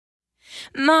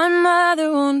My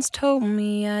mother once told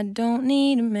me I don't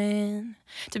need a man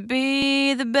to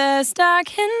be the best I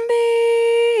can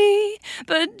be.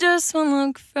 But just one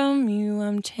look from you,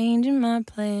 I'm changing my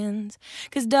plans.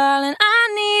 'Cause darling, I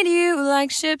need you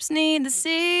like ships need the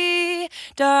sea.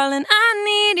 Darling, I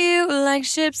need you like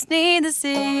ships need the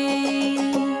sea.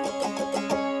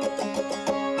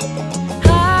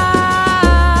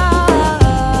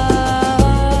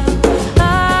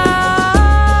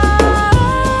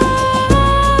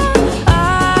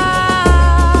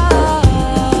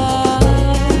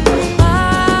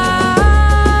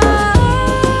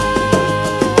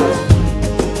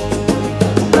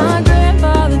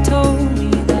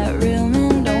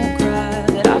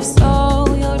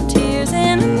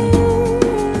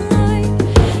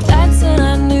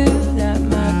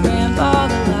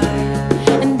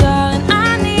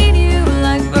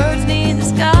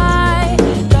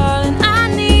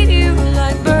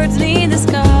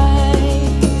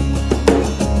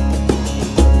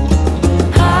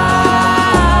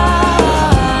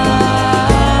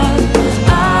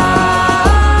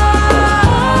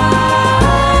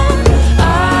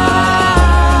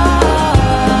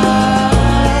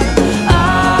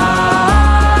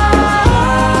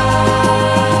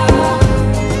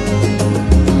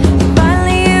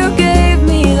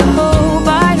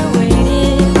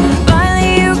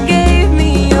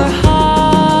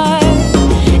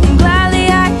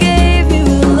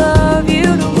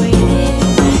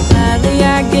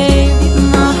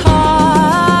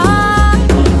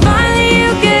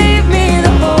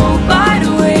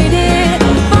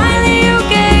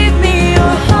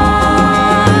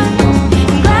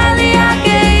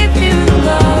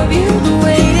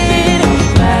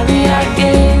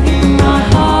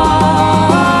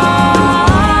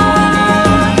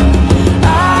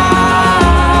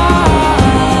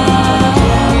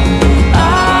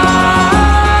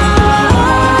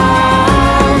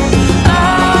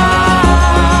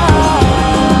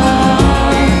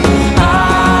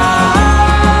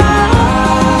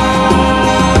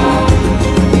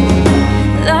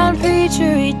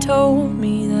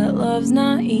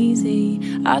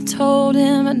 I told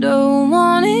him I don't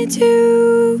want it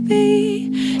to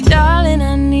be. Darling,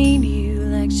 I need you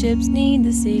like ships need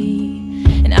the sea.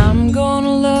 And I'm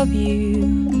gonna love you.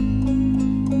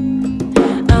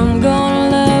 I'm gonna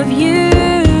love you.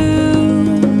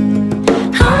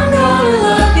 I'm gonna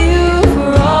love you for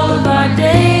all of our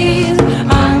days.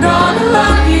 I'm gonna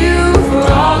love you for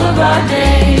all of our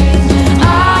days.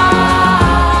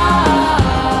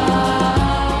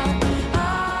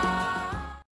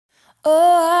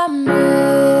 Oh, I'm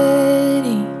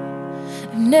ready.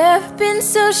 I've never been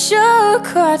so sure,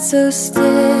 quite so steady.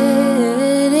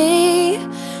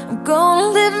 I'm gonna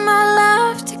live my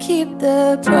life to keep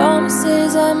the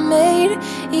promises I made.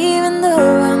 Even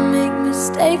though I make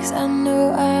mistakes, I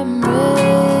know I'm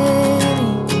ready.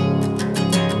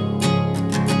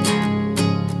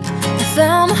 I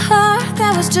found a heart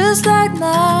that was just like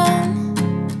mine.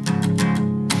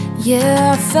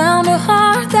 Yeah, I found a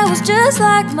heart that was just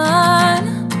like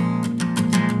mine.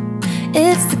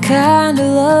 It's the kind of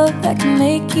love that can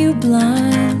make you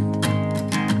blind.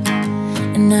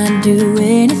 And I'd do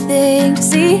anything to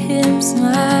see him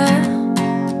smile.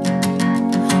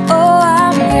 Oh,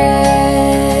 I'm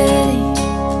ready.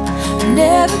 I've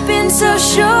never been so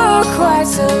sure, quite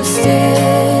so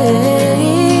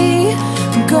steady.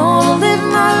 I'm gonna live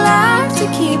my life to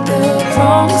keep the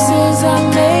promises I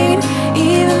made.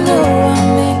 Even though I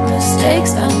make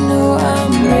mistakes, I know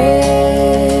I'm ready.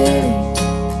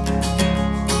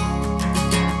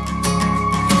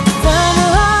 I found the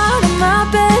heart of my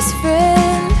best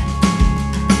friend.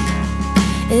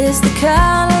 It's the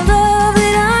kind of love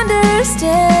that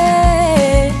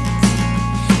understands.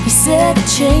 He said it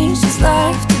changed his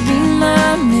life to be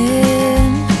my man.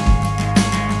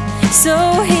 So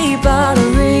he bought a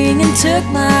ring and took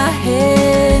my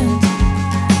hand.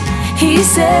 He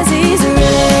says he's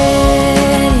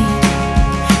ready.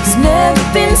 He's never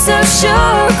been so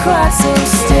sure, quite so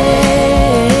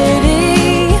steady.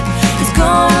 He's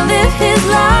gonna live his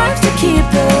life to keep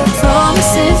the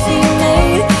promises he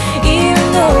made. Even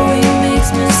though he makes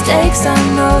mistakes, I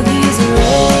know he's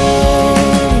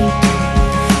ready.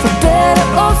 For better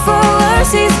or for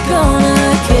worse, he's gonna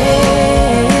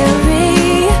carry.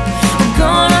 We're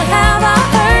gonna have our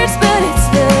hurts, but it's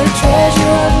the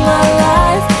treasure of my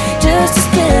life. Just to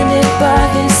spend it by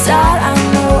his side, I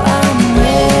know I'm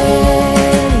ready.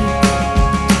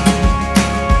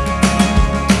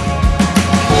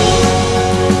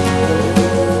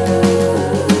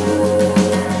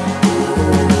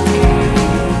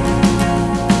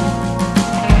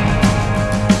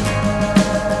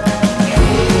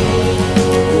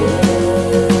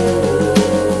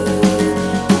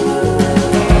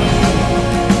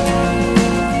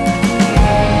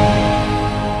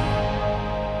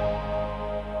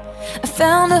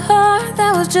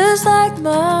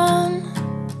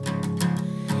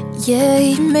 Yeah,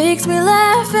 he makes me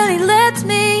laugh and he lets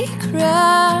me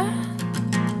cry.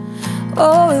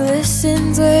 Oh, he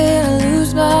listens when I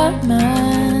lose my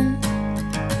mind.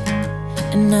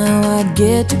 And now I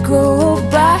get to go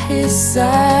by his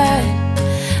side.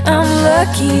 I'm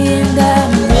lucky and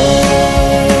I'm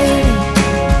ready.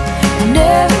 I've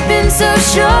never been so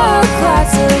sure, quite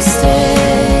so steady.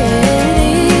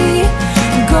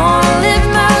 I'm gonna live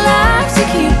my life to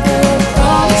keep the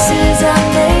promises I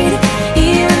made.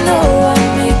 Even though I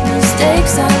make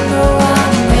mistakes, I know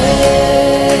I'm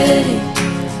ready.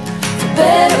 For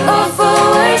better or for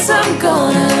worse, I'm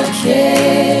gonna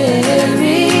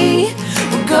carry.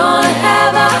 We're gonna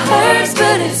have our hurts,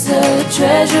 but it's the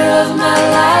treasure of my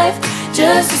life,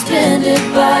 just to spend it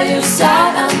by your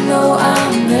side. I know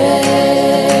I'm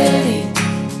ready.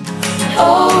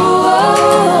 Oh,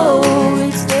 oh, oh,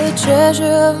 it's the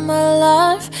treasure of my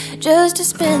life, just to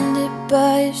spend it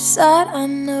by your side. I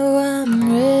know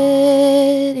I'm ready.